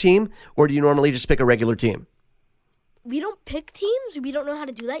your home team, or do you normally just pick a regular team? We don't pick teams. We don't know how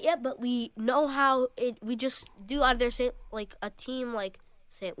to do that yet, but we know how we just do out of there, like a team like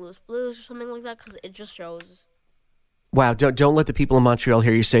St. Louis Blues or something like that, because it just shows. Wow, don't let the people in Montreal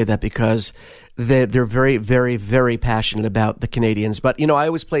hear you say that, because they're very, very, very passionate about the Canadiens. But, I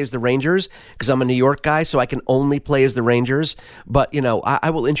always play as the Rangers because I'm a New York guy, so I can only play as the Rangers. But, I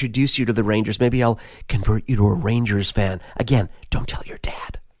will introduce you to the Rangers. Maybe I'll convert you to a Rangers fan. Again, don't tell your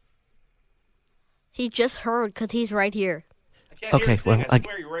dad. He just heard because he's right here. Okay, well,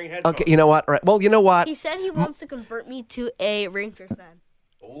 okay, you know what? All right. Well, you know what? He said he wants to convert me to a Rangers fan.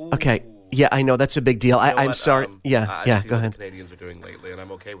 Okay. Yeah, I know that's a big deal. I'm sorry. Yeah, go ahead. What the Canadians are doing lately, and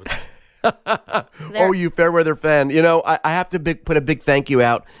I'm okay with that. Oh, you fair weather fan. I have to put a big thank you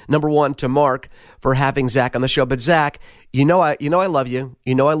out. Number one, to Mark for having Zach on the show. But Zach, I love you.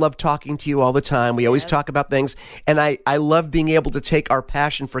 I love talking to you all the time. We always talk about things, and I love being able to take our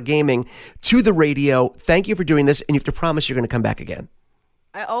passion for gaming to the radio. Thank you for doing this, and you have to promise you're going to come back again.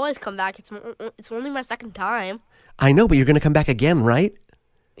 I always come back. It's only my second time. I know, but you're going to come back again, right?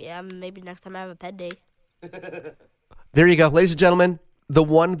 Yeah, maybe next time I have a pet day. There you go, ladies and gentlemen. The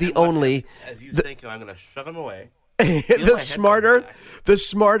one, the only. As you think, I'm going to shove him away. the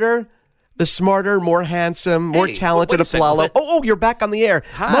smarter, more handsome, more talented Aflalo. Oh, you're back on the air.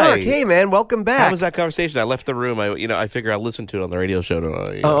 Hi. Mark, hey, man, welcome back. How was that conversation? I left the room. I figure I'll listen to it on the radio show.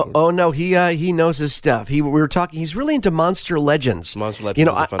 Oh, no, he knows his stuff. We were talking. He's really into Monster Legends. Monster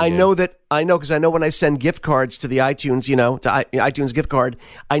Legends is a fun game. I know because I know when I send gift cards to the iTunes, to iTunes gift card,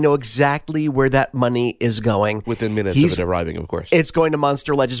 I know exactly where that money is going. Within minutes of it arriving, of course. It's going to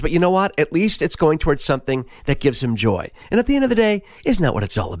Monster Legends. But you know what? At least it's going towards something that gives him joy. And at the end of the day, isn't that what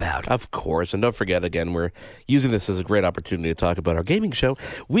it's all about? Of course. And don't forget, again, we're using this as a great opportunity to talk about our gaming show.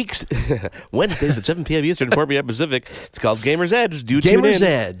 Wednesdays at 7 p.m. Eastern, 4 p.m. Pacific. It's called Gamers Edge. Tune in. Gamers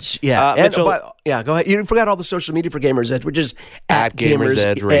Edge. Yeah. Mitchell, go ahead. You forgot all the social media for Gamers Edge, which is at Gamers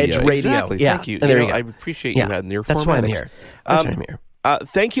Edge Radio. Exactly. Yeah. Thank you. And there you go. I appreciate you and your That's why I'm here.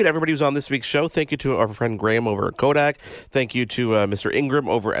 Thank you to everybody who's on this week's show. Thank you to our friend Graham over at Kodak. Thank you to Mr. Ingram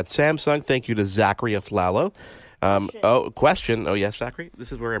over at Samsung. Thank you to Zachary Aflalo. Question. Oh, yes, Zachary?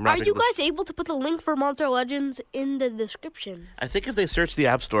 This is where I'm Are you guys able to put the link for Monster Legends in the description? I think if they search the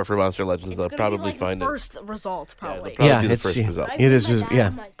App Store for Monster Legends, they'll probably find the first result, probably. Yeah, it's the first result. It is,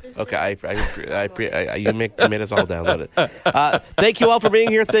 yeah. Okay, you made us all download it. Thank you all for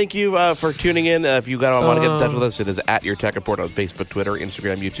being here. Thank you for tuning in. If you want to get in touch with us, it is at Your Tech Report on Facebook, Twitter,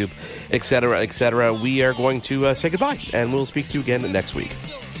 Instagram, YouTube, etc., etc. We are going to say goodbye, and we'll speak to you again next week.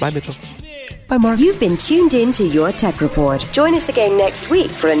 Bye, Mitchell. Bye, Mark. You've been tuned in to Your Tech Report. Join us again next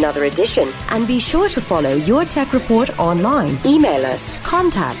week for another edition. And be sure to follow Your Tech Report online. Email us,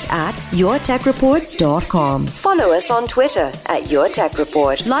 contact@YourTechReport.com. Follow us on Twitter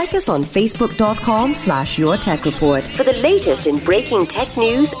 @YourTechReport. Like us on Facebook.com/YourTechReport. For the latest in breaking tech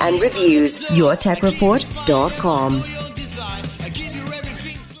news and reviews, YourTechReport.com.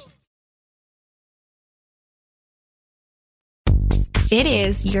 It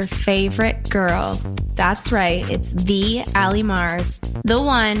is your favorite girl. That's right, it's the Allie Mars, the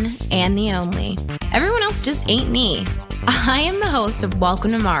one and the only. Everyone else just ain't me. I am the host of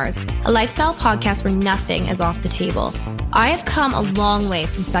Welcome to Mars, a lifestyle podcast where nothing is off the table. I have come a long way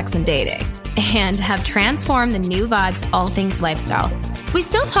from sex and dating and have transformed the new vibe to all things lifestyle. We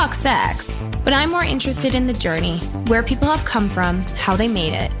still talk sex, but I'm more interested in the journey, where people have come from, how they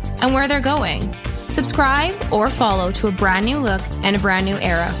made it, and where they're going. Subscribe or follow to a brand new look and a brand new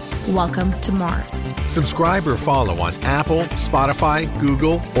era. Welcome to Mars. Subscribe or follow on Apple, Spotify,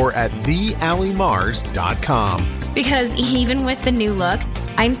 Google, or at thealliemars.com. Because even with the new look,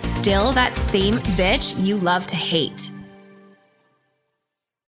 I'm still that same bitch you love to hate.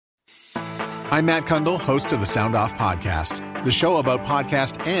 I'm Matt Kundle, host of the Sound Off Podcast, the show about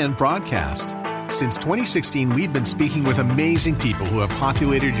podcast and broadcast. Since 2016, we've been speaking with amazing people who have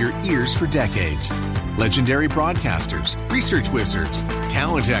populated your ears for decades. Legendary broadcasters, research wizards,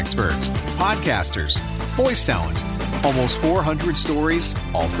 talent experts, podcasters, voice talent. Almost 400 stories,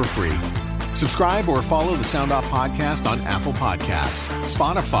 all for free. Subscribe or follow the Sound Off Podcast on Apple Podcasts,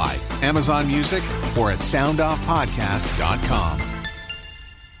 Spotify, Amazon Music, or at soundoffpodcast.com.